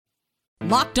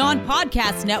Locked On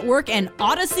Podcast Network and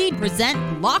Odyssey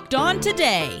present Locked On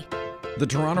Today. The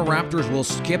Toronto Raptors will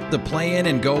skip the play-in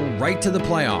and go right to the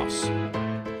playoffs.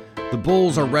 The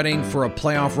Bulls are readying for a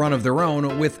playoff run of their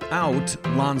own without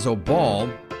Lonzo Ball.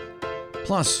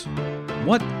 Plus,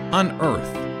 what on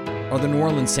earth are the New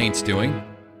Orleans Saints doing?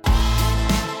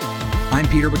 I'm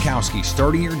Peter Bukowski,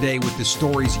 starting your day with the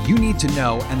stories you need to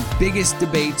know and biggest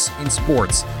debates in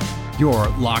sports. You're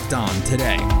Locked On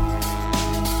Today.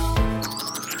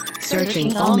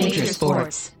 Searching all major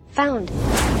sports. Found.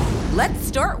 Let's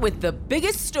start with the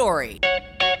biggest story.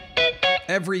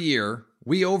 Every year,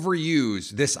 we overuse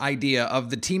this idea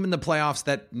of the team in the playoffs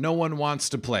that no one wants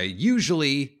to play.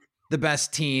 Usually, the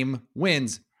best team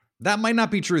wins. That might not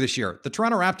be true this year. The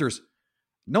Toronto Raptors,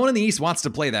 no one in the East wants to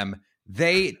play them.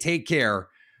 They take care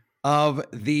of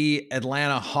the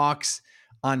Atlanta Hawks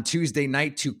on Tuesday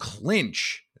night to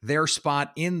clinch their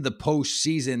spot in the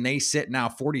postseason. They sit now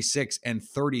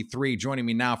 46-33. Joining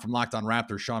me now from Locked On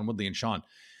Raptors, Sean Woodley. And Sean,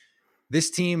 this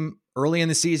team early in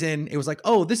the season, it was like,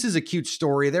 oh, this is a cute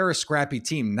story. They're a scrappy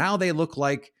team. Now they look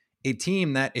like a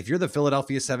team that if you're the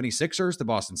Philadelphia 76ers, the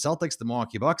Boston Celtics, the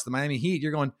Milwaukee Bucks, the Miami Heat,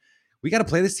 you're going, we got to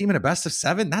play this team in a best of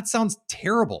 7? That sounds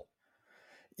terrible.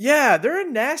 Yeah, they're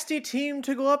a nasty team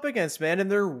to go up against, man,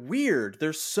 and they're weird.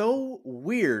 They're so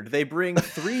weird. They bring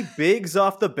 3 bigs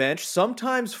off the bench,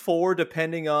 sometimes 4,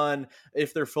 depending on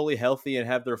if they're fully healthy and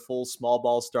have their full small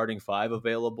ball starting 5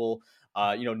 available.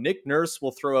 Nick Nurse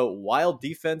will throw out wild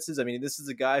defenses. I mean, this is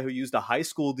a guy who used a high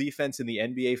school defense in the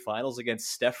NBA Finals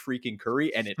against Steph freaking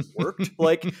Curry, and it worked.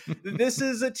 This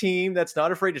is a team that's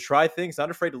not afraid to try things,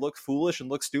 not afraid to look foolish and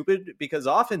look stupid, because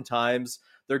oftentimes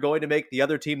they're going to make the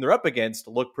other team they're up against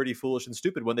look pretty foolish and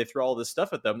stupid when they throw all this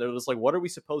stuff at them. They're just like, what are we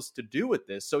supposed to do with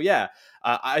this? So yeah,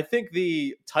 I think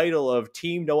the title of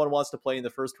team no one wants to play in the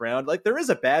first round, there is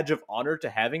a badge of honor to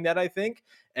having that, I think.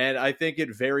 And I think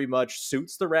it very much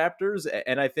suits the Raptors.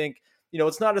 And I think,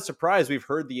 it's not a surprise. We've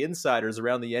heard the insiders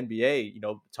around the NBA,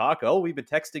 talk, we've been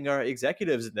texting our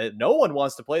executives that no one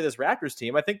wants to play this Raptors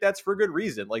team. I think that's for good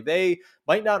reason. They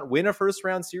might not win a first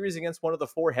round series against one of the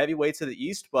 4 heavyweights of the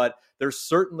East, but they're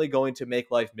certainly going to make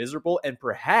life miserable and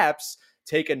perhaps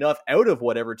take enough out of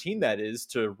whatever team that is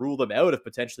to rule them out of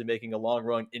potentially making a long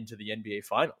run into the NBA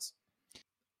Finals.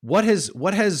 What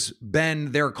has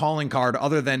been their calling card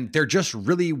other than they're just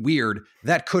really weird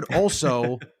that could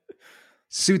also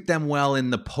suit them well in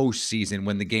the postseason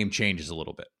when the game changes a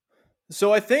little bit?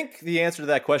 So I think the answer to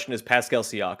that question is Pascal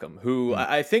Siakam, who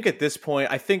I think at this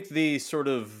point, I think the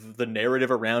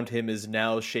narrative around him is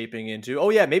now shaping into,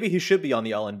 maybe he should be on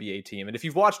the All-NBA team. And if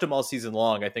you've watched him all season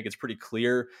long, I think it's pretty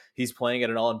clear he's playing at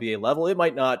an All-NBA level. It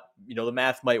might not, the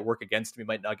math might work against him. He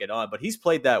might not get on, but he's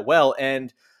played that well.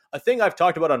 And a thing I've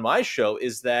talked about on my show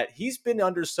is that he's been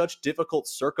under such difficult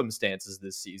circumstances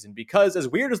this season because, as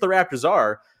weird as the Raptors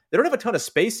are, they don't have a ton of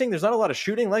spacing. There's not a lot of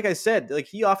shooting. Like I said,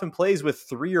 he often plays with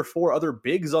 3 or 4 other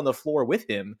bigs on the floor with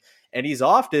him, and he's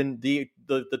often the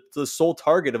sole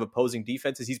target of opposing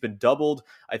defenses. He's been doubled,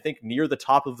 I think, near the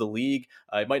top of the league.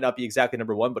 It might not be exactly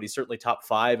number 1, but he's certainly top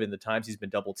 5 in the times he's been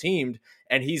double teamed,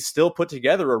 and he's still put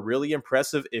together a really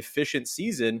impressive, efficient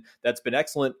season that's been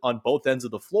excellent on both ends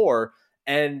of the floor.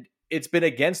 And it's been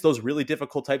against those really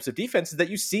difficult types of defenses that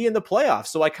you see in the playoffs.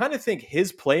 So I kind of think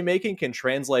his playmaking can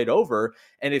translate over.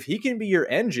 And if he can be your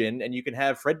engine and you can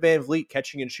have Fred VanVleet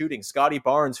catching and shooting, Scotty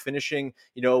Barnes finishing,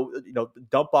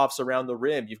 dump offs around the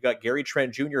rim. You've got Gary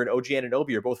Trent Jr. and OG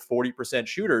Anunoby are both 40%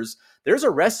 shooters. There's a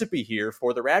recipe here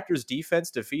for the Raptors defense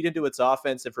to feed into its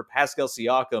offense and for Pascal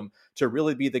Siakam to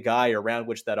really be the guy around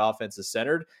which that offense is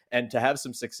centered and to have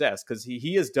some success, because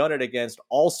he has done it against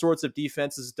all sorts of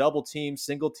defenses, double teams,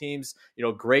 single teams,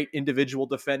 great individual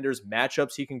defenders,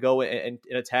 matchups he can go and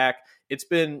attack. It's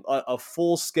been a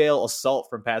full-scale assault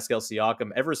from Pascal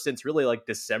Siakam ever since really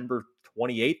December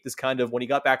 28th is kind of when he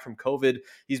got back from COVID.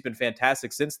 He's been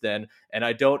fantastic since then, and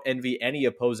I don't envy any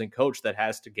opposing coach that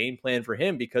has to game plan for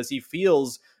him because he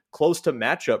feels close to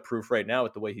matchup proof right now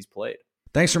with the way he's played.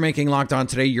 Thanks for making Locked On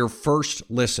Today your first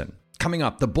listen. Coming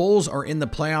up, the Bulls are in the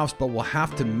playoffs, but will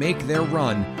have to make their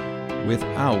run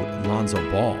without Lonzo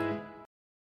Ball.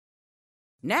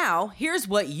 Now, here's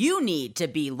what you need to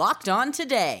be locked on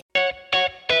today.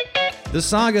 The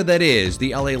saga that is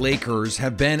the LA Lakers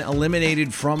have been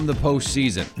eliminated from the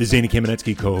postseason. This is Danny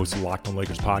Kamenetsky, co-host of the Locked On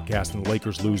Lakers podcast, and the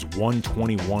Lakers lose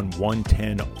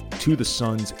 121-110 to the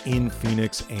Suns in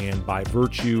Phoenix. And by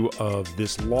virtue of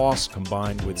this loss,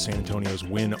 combined with San Antonio's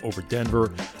win over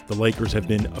Denver, the Lakers have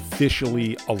been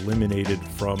officially eliminated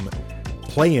from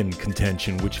play-in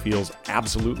contention, which feels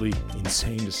absolutely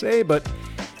insane to say, but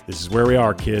this is where we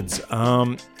are, kids.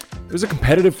 It was a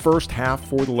competitive first half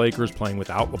for the Lakers, playing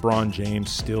without LeBron James,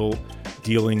 still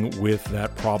dealing with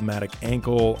that problematic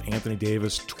ankle. Anthony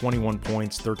Davis, 21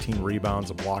 points, 13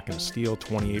 rebounds, a block and a steal,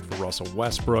 28 for Russell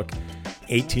Westbrook,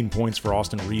 18 points for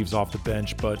Austin Reeves off the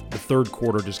bench. But the third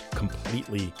quarter just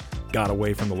completely got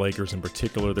away from the Lakers. In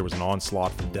particular, there was an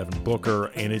onslaught from Devin Booker,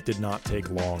 and it did not take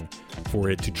long for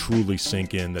it to truly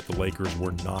sink in that the Lakers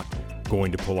were not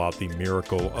going to pull out the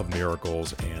miracle of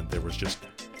miracles, and there was just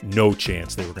no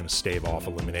chance they were going to stave off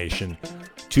elimination,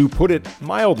 to put it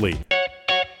mildly.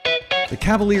 The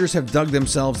Cavaliers have dug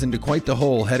themselves into quite the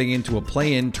hole heading into a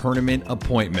play-in tournament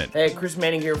appointment. Hey, Chris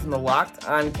Manning here from the Locked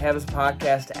On Cavs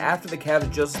podcast after the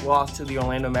Cavs just lost to the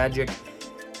Orlando Magic.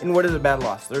 And what is a bad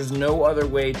loss? There's no other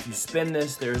way to spin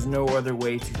this. There's no other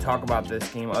way to talk about this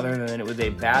game other than it was a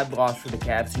bad loss for the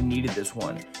Cavs who needed this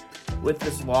one. With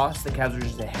this loss, the Cavs are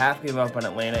just a half game up on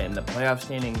Atlanta in the playoff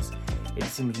standings. It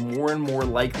seems more and more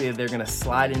likely that they're going to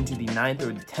slide into the 9th or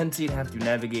the 10th seed, have to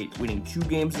navigate winning 2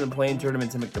 games in the play-in tournament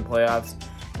to make the playoffs.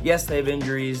 Yes, they have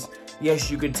injuries.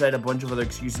 Yes, you could cite a bunch of other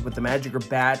excuses, but the Magic are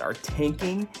bad, are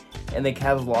tanking, and the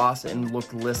Cavs lost and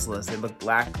looked listless. They looked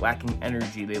lacking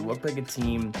energy. They looked like a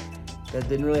team that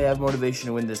didn't really have motivation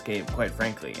to win this game, quite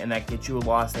frankly. And that gets you a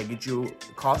loss,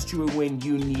 cost you a win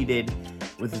you needed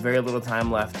with very little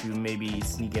time left to maybe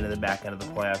sneak into the back end of the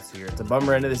playoffs here. It's a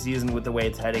bummer end of the season with the way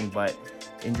it's heading, but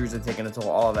injuries have taken a toll,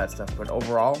 all of that stuff. But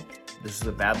overall, this is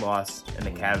a bad loss, and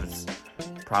the Cavs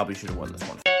probably should have won this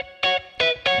one.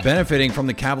 Benefiting from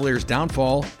the Cavaliers'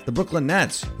 downfall, the Brooklyn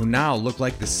Nets, who now look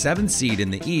like the 7th seed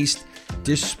in the East,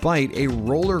 despite a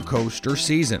roller coaster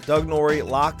season. Doug Norrie,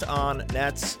 Locked On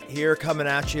Nets, here coming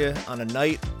at you on a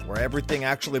night where everything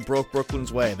actually broke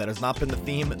Brooklyn's way. That has not been the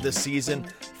theme this season.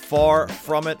 Far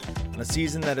from it. In a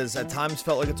season that has at times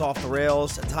felt like it's off the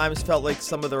rails, at times felt like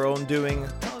some of their own doing,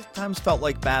 at times felt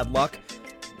like bad luck.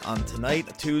 On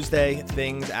tonight, Tuesday,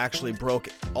 things actually broke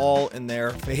all in their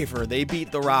favor. They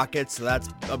beat the Rockets, so that's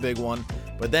a big one.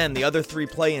 But then the other 3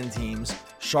 play-in teams,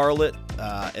 Charlotte,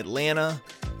 Atlanta,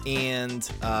 and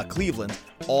Cleveland,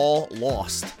 all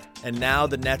lost. And now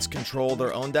the Nets control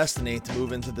their own destiny to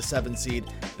move into the 7th seed.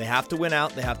 They have to win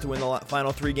out. They have to win the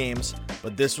final 3 games.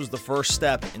 But this was the first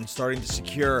step in starting to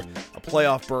secure a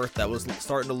playoff berth that was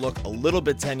starting to look a little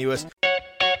bit tenuous.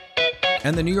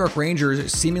 And the New York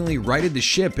Rangers seemingly righted the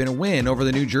ship in a win over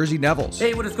the New Jersey Devils.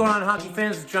 Hey, what is going on, hockey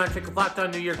fans? It's John Chick of Locked On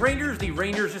New York Rangers. The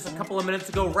Rangers just a couple of minutes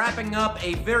ago wrapping up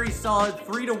a very solid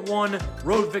 3-1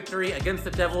 road victory against the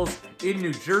Devils in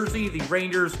New Jersey. The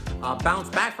Rangers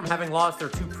bounced back from having lost their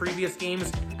 2 previous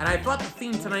games, and I thought the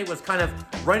theme tonight was kind of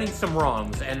righting some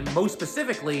wrongs, and most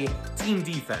specifically, team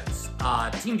defense.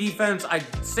 Team defense, I'd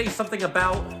say something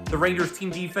about the Rangers' team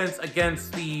defense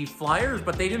against the Flyers,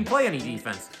 but they didn't play any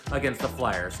defense against the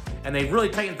Flyers, and they really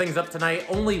tightened things up tonight.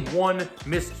 Only one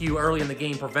miscue early in the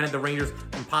game prevented the Rangers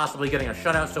from possibly getting a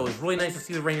shutout, so it was really nice to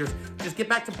see the Rangers just get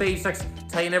back to basics,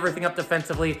 tighten everything up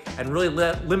defensively, and really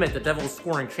limit the Devils'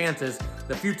 scoring chances.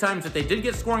 The few times that they did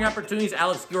get scoring opportunities,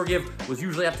 Alex Georgiev was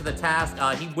usually up to the task.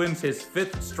 He wins his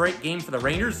 5th straight game for the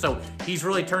Rangers, so he's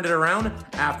really turned it around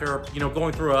after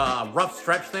going through a rough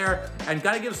stretch there. And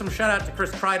got to give some shout out to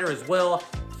Chris Kreider as well.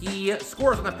 He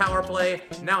scores on the power play,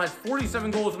 now has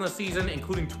 47 goals in the season,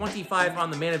 including 25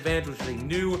 on the man advantage, which is a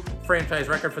new franchise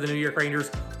record for the New York Rangers.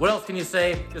 What else can you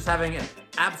say? Just having an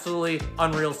absolutely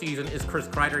unreal season is Chris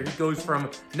Kreider. He goes from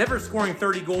never scoring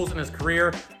 30 goals in his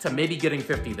career to maybe getting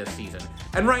 50 this season.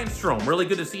 And Ryan Strome, really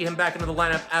good to see him back into the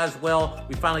lineup as well.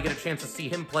 We finally get a chance to see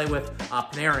him play with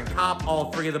Panarin and Kopp.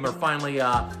 All 3 of them are finally,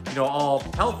 all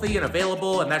healthy and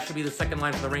available, and that should be the second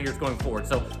line for the Rangers going forward.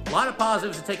 So a lot of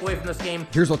positives to take away from this game.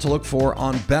 Here's what to look for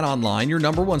on BetOnline, your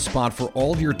 #1 spot for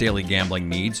all of your daily gambling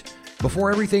needs.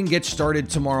 Before everything gets started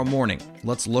tomorrow morning,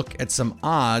 let's look at some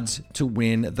odds to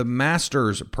win the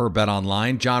Masters per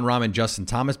BetOnline. John Rahm and Justin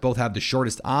Thomas both have the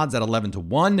shortest odds at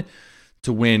 11-1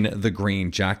 to win the green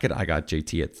jacket. I got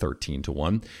JT at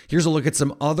 13-1. Here's a look at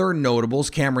some other notables.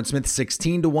 Cameron Smith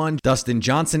 16-1, Dustin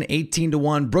Johnson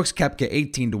 18-1, Brooks Koepka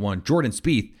 18-1, Jordan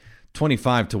Spieth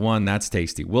 25-1. That's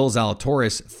tasty. Will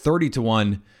Zalatoris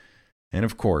 30-1. And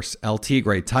of course, El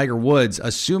Tigre, Tiger Woods,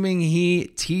 assuming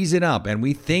he tees it up, and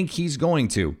we think he's going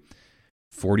to,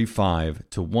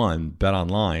 45-1.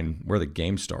 BetOnline, where the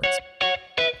game starts.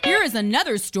 Here is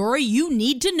another story you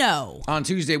need to know. On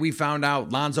Tuesday, we found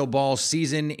out Lonzo Ball's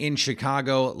season in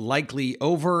Chicago likely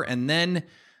over, and then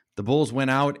the Bulls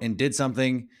went out and did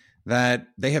something that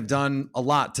they have done a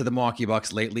lot to the Milwaukee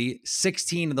Bucks lately.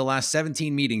 16 of the last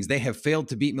 17 meetings, they have failed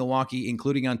to beat Milwaukee,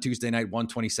 including on Tuesday night,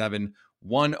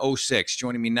 127-106.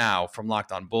 Joining me now from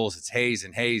Locked On Bulls, it's Hayes.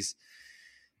 And Hayes,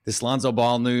 this Lonzo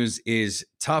Ball news is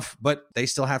tough, but they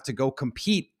still have to go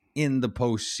compete in the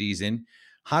postseason.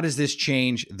 How does this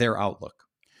change their outlook?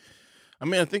 I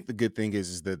mean, I think the good thing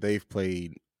is that they've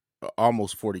played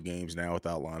almost 40 games now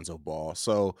without Lonzo Ball.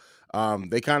 So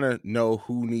they kind of know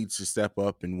who needs to step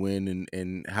up and win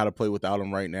and how to play without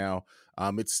him right now.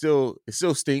 It still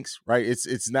stinks, right?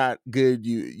 It's not good.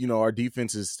 You know, our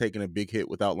defense is taking a big hit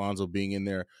without Lonzo being in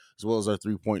there, as well as our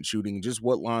 3-point shooting, just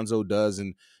what Lonzo does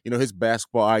and, you know, his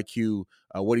basketball IQ,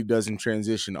 what he does in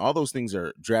transition, all those things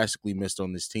are drastically missed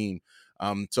on this team.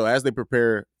 So as they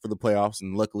prepare for the playoffs,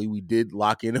 and luckily we did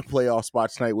lock in a playoff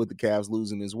spot tonight with the Cavs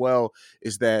losing as well,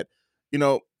 is that, you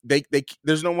know, they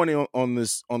there's no one on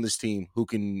this team who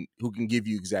can give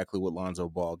you exactly what Lonzo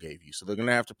Ball gave you. So they're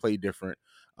gonna have to play different.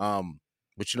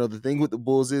 But you know, the thing with the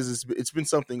Bulls is it's been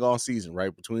something all season,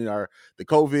 right? Between the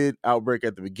COVID outbreak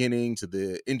at the beginning to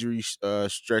the injury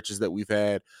stretches that we've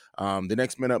had, the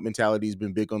next man up mentality has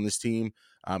been big on this team.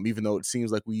 Even though it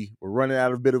seems like we were running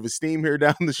out of a bit of a steam here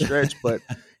down the stretch, but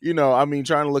you know, I mean,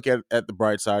 trying to look at the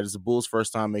bright side, it's the Bulls'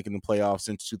 first time making the playoffs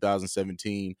since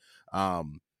 2017.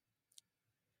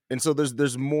 And so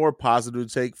there's more positive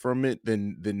to take from it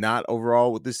than not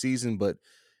overall with this season, but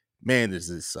man, does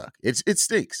this suck. It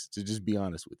stinks, to just be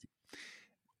honest with you.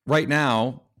 Right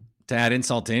now, to add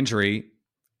insult to injury,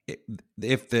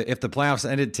 if the playoffs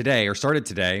ended today or started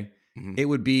today, it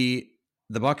would be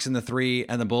the Bucks in the 3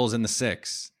 and the Bulls in the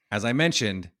 6. As I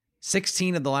mentioned,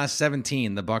 16 of the last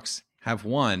 17 the Bucks have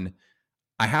won.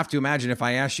 I have to imagine if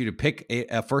I asked you to pick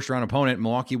a first round opponent,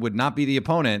 Milwaukee would not be the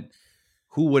opponent.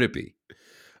 Who would it be?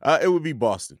 It would be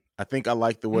Boston. I think I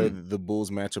like the way that the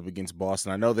Bulls match up against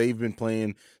Boston. I know they've been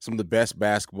playing some of the best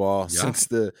basketball since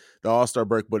the All-Star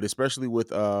break, but especially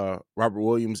with Robert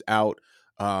Williams out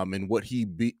and what he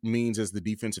means as the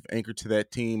defensive anchor to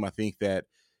that team, I think that,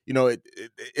 you know,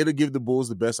 it'll give the Bulls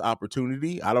the best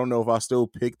opportunity. I don't know if I'll still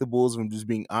pick the Bulls, if I'm just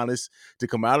being honest, to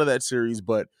come out of that series,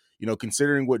 but, you know,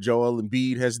 considering what Joel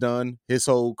Embiid has done his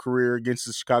whole career against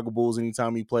the Chicago Bulls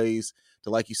anytime he plays, to,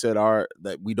 like you said,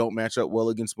 that we don't match up well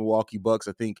against Milwaukee Bucks,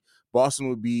 I think Boston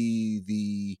would be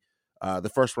the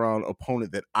first round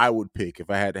opponent that I would pick if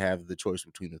I had to have the choice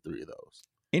between the three of those.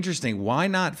 Interesting. Why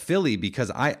not Philly? Because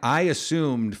I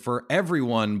assumed for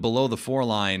everyone below the 4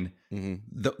 line,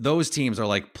 those teams are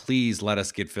like, please let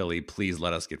us get Philly. Please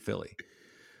let us get Philly.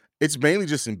 It's mainly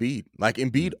just Embiid. Like,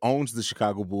 Embiid owns the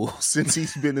Chicago Bulls since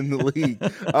he's been in the league.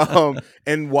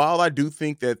 And while I do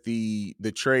think that the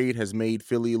trade has made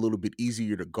Philly a little bit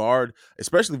easier to guard,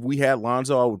 especially if we had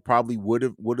Lonzo, I probably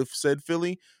would have said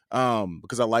Philly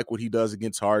because I like what he does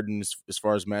against Harden as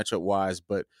far as matchup wise.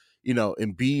 But, you know,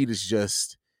 Embiid is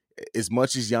just, as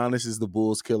much as Giannis is the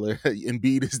Bulls killer,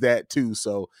 Embiid is that too.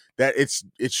 So that it's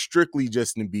strictly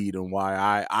just Embiid and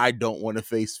why I don't want to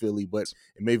face Philly, but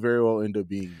it may very well end up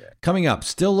being that. Coming up,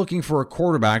 still looking for a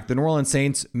quarterback, the New Orleans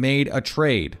Saints made a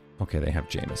trade. Okay, they have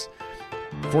Jameis.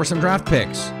 For some draft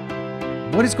picks.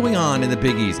 What is going on in the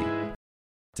Big Easy?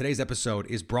 Today's episode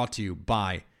is brought to you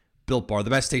by Built Bar, the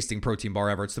best tasting protein bar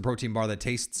ever. It's the protein bar that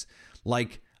tastes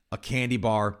like a candy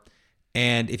bar.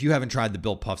 And if you haven't tried the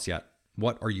Built Puffs yet,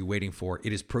 what are you waiting for?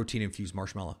 It is protein-infused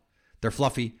marshmallow. They're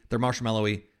fluffy. They're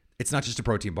marshmallowy. It's not just a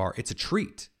protein bar. It's a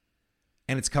treat.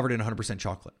 And it's covered in 100%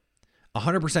 chocolate.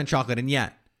 100% chocolate. And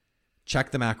yet,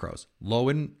 check the macros. Low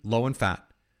in fat,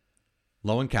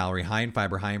 low in calorie, high in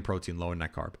fiber, high in protein, low in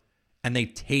net carb. And they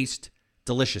taste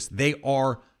delicious. They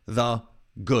are the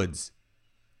goods.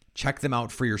 Check them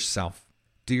out for yourself.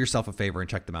 Do yourself a favor and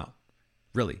check them out.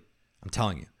 Really, I'm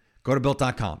telling you. Go to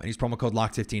Built.com and use promo code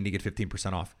LOCKED15 to get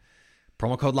 15% off.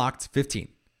 Promo code LOCKED15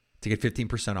 to get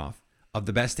 15% off of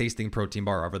the best tasting protein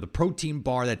bar ever. The protein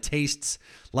bar that tastes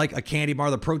like a candy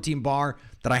bar. The protein bar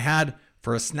that I had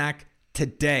for a snack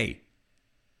today.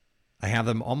 I have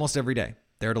them almost every day.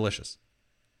 They're delicious.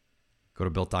 Go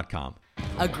to Built.com.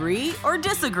 Agree or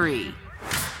disagree?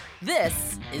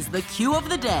 This is the cue of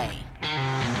the day.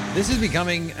 This is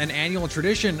becoming an annual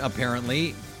tradition,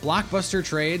 apparently. Blockbuster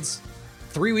trades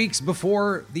 3 weeks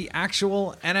before the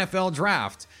actual NFL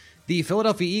draft. The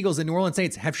Philadelphia Eagles and New Orleans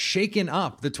Saints have shaken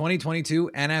up the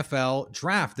 2022 NFL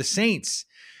draft. The Saints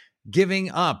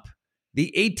giving up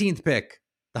the 18th pick,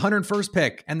 the 101st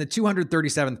pick, and the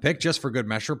 237th pick, just for good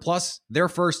measure, plus their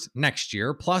first next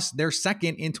year, plus their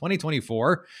second in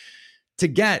 2024, to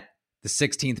get the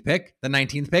 16th pick, the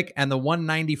 19th pick, and the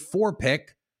 194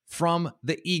 pick from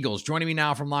the Eagles. Joining me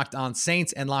now from Locked On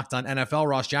Saints and Locked On NFL,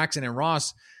 Ross Jackson. And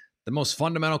Ross, the most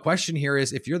fundamental question here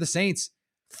is, if you're the Saints,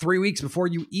 3 weeks before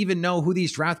you even know who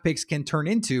these draft picks can turn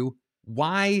into,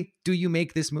 why do you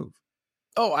make this move?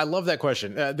 Oh, I love that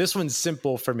question. This one's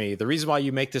simple for me. The reason why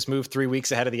you make this move 3 weeks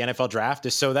ahead of the NFL draft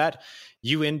is so that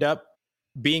you end up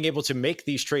being able to make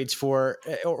these trades for,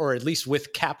 or at least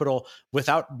with capital,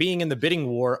 without being in the bidding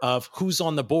war of who's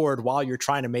on the board while you're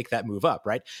trying to make that move up,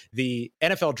 right? The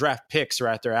NFL draft picks are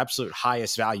at their absolute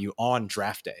highest value on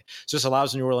draft day. So this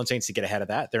allows the New Orleans Saints to get ahead of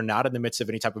that. They're not in the midst of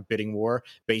any type of bidding war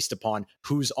based upon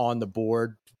who's on the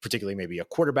board, particularly maybe a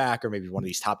quarterback or maybe one of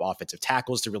these top offensive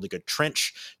tackles, the really good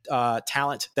trench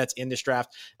talent that's in this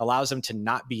draft. Allows them to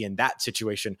not be in that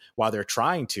situation while they're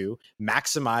trying to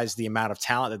maximize the amount of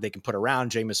talent that they can put around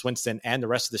Jameis Winston and the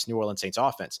rest of this New Orleans Saints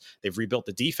offense. They've rebuilt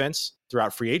the defense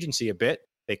throughout free agency a bit.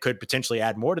 They could potentially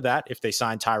add more to that if they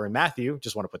sign Tyrann Mathieu.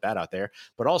 Just want to put that out there.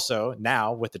 But also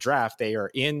now with the draft, they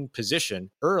are in position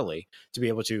early to be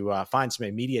able to find some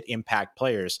immediate impact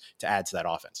players to add to that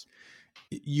offense.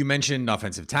 You mentioned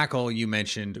offensive tackle. You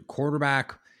mentioned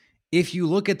quarterback. If you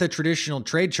look at the traditional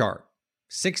trade chart,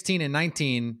 16 and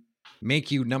 19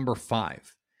 make you number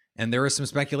 5. And there is some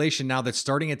speculation now that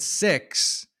starting at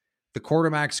 6, the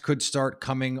quarterbacks could start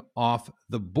coming off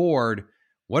the board.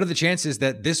 What are the chances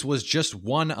that this was just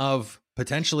one of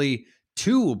potentially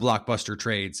 2 blockbuster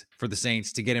trades for the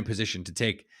Saints to get in position to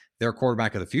take their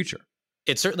quarterback of the future?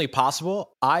 It's certainly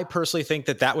possible. I personally think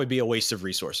that that would be a waste of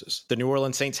resources. The New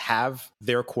Orleans Saints have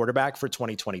their quarterback for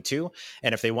 2022.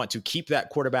 And if they want to keep that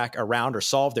quarterback around or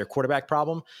solve their quarterback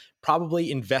problem,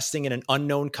 probably investing in an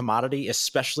unknown commodity,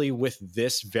 especially with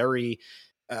this very,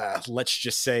 let's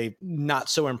just say, not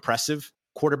so impressive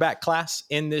quarterback class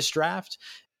in this draft,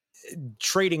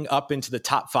 trading up into the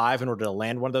top 5 in order to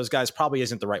land one of those guys probably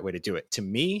isn't the right way to do it. To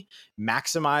me,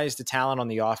 maximize the talent on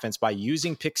the offense by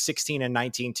using picks 16 and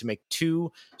 19 to make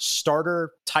 2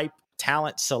 starter type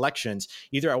talent selections,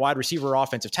 either at wide receiver or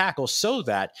offensive tackle, so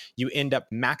that you end up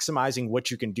maximizing what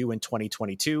you can do in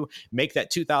 2022. Make that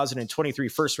 2023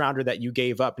 first rounder that you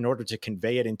gave up in order to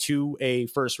convey it into a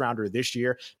first rounder this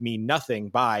year mean nothing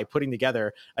by putting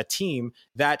together a team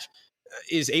that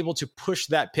is able to push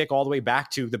that pick all the way back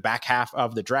to the back half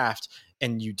of the draft.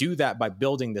 And you do that by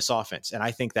building this offense. And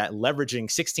I think that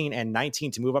leveraging 16 and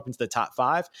 19 to move up into the top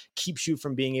 5 keeps you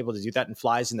from being able to do that and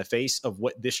flies in the face of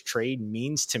what this trade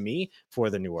means to me for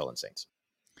the New Orleans Saints.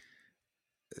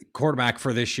 Quarterback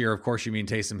for this year, of course, you mean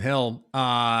Taysom Hill.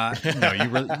 No,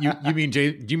 you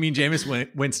mean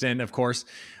Jameis Winston, of course.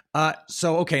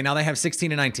 So, okay, now they have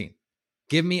 16 and 19.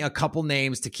 Give me a couple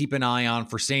names to keep an eye on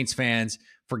for Saints fans,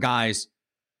 for guys,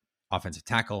 offensive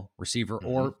tackle, receiver,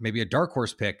 or maybe a dark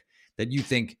horse pick that you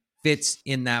think fits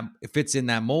in that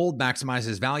mold,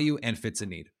 maximizes value, and fits a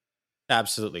need.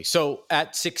 Absolutely. So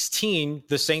at 16,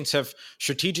 the Saints have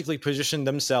strategically positioned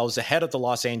themselves ahead of the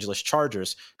Los Angeles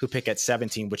Chargers, who pick at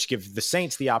 17, which gives the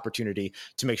Saints the opportunity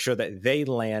to make sure that they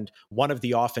land one of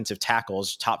the offensive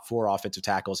tackles, top 4 offensive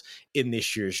tackles in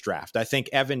this year's draft. I think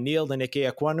Evan Neal and Ike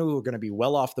Ekwonu are going to be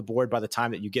well off the board by the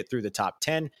time that you get through the top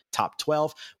 10, top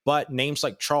 12, but names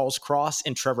like Charles Cross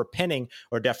and Trevor Penning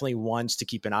are definitely ones to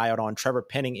keep an eye out on. Trevor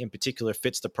Penning in particular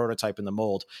fits the prototype in the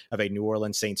mold of a New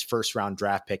Orleans Saints first round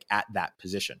draft pick at that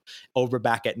position. Over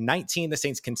back at 19, the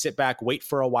Saints can sit back, wait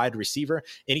for a wide receiver.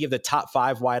 Any of the top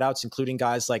 5 wideouts, including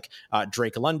guys like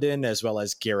Drake London, as well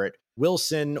as Garrett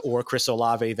Wilson or Chris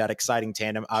Olave, that exciting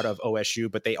tandem out of OSU,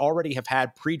 but they already have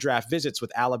had pre-draft visits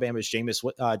with Alabama's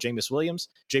Jameson Williams.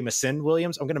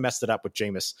 I'm going to mess it up with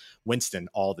Jameis Winston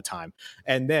all the time.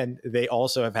 And then they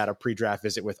also have had a pre-draft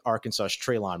visit with Arkansas's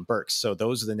Treylon Burks. So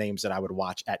those are the names that I would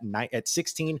watch at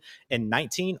 16 and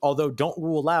 19, although don't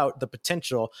rule out the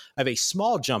potential of a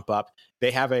small jump up.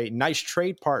 They have a nice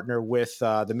trade partner with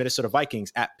the Minnesota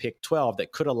Vikings at pick 12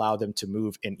 that could allow them to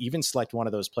move and even select one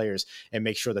of those players and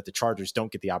make sure that the Chargers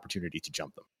don't get the opportunity to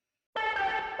jump them.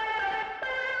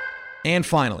 And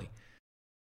finally,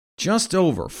 just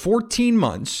over 14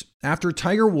 months after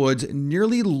Tiger Woods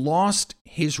nearly lost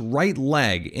his right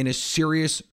leg in a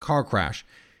serious car crash,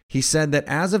 he said that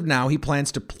as of now, he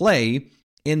plans to play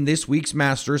in this week's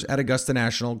Masters at Augusta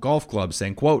National Golf Club,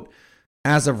 saying, quote,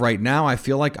 "As of right now, I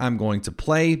feel like I'm going to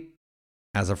play.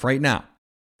 As of right now,"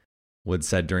 Woods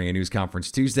said during a news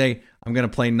conference Tuesday, "I'm going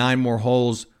to play 9 more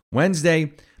holes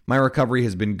Wednesday. My recovery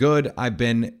has been good. I've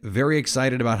been very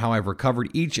excited about how I've recovered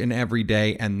each and every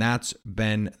day, and that's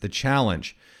been the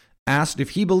challenge." Asked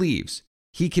if he believes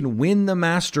he can win the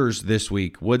Masters this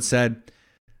week, Woods said,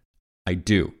 "I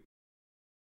do."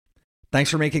 Thanks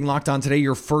for making Locked On Today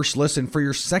your first listen. For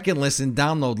your second listen,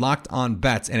 download Locked On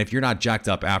Bets. And if you're not jacked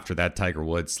up after that Tiger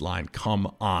Woods line,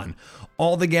 come on.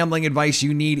 All the gambling advice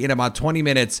you need in about 20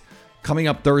 minutes. Coming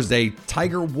up Thursday,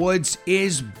 Tiger Woods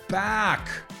is back.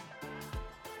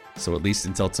 So at least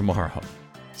until tomorrow,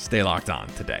 stay locked on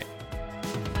today.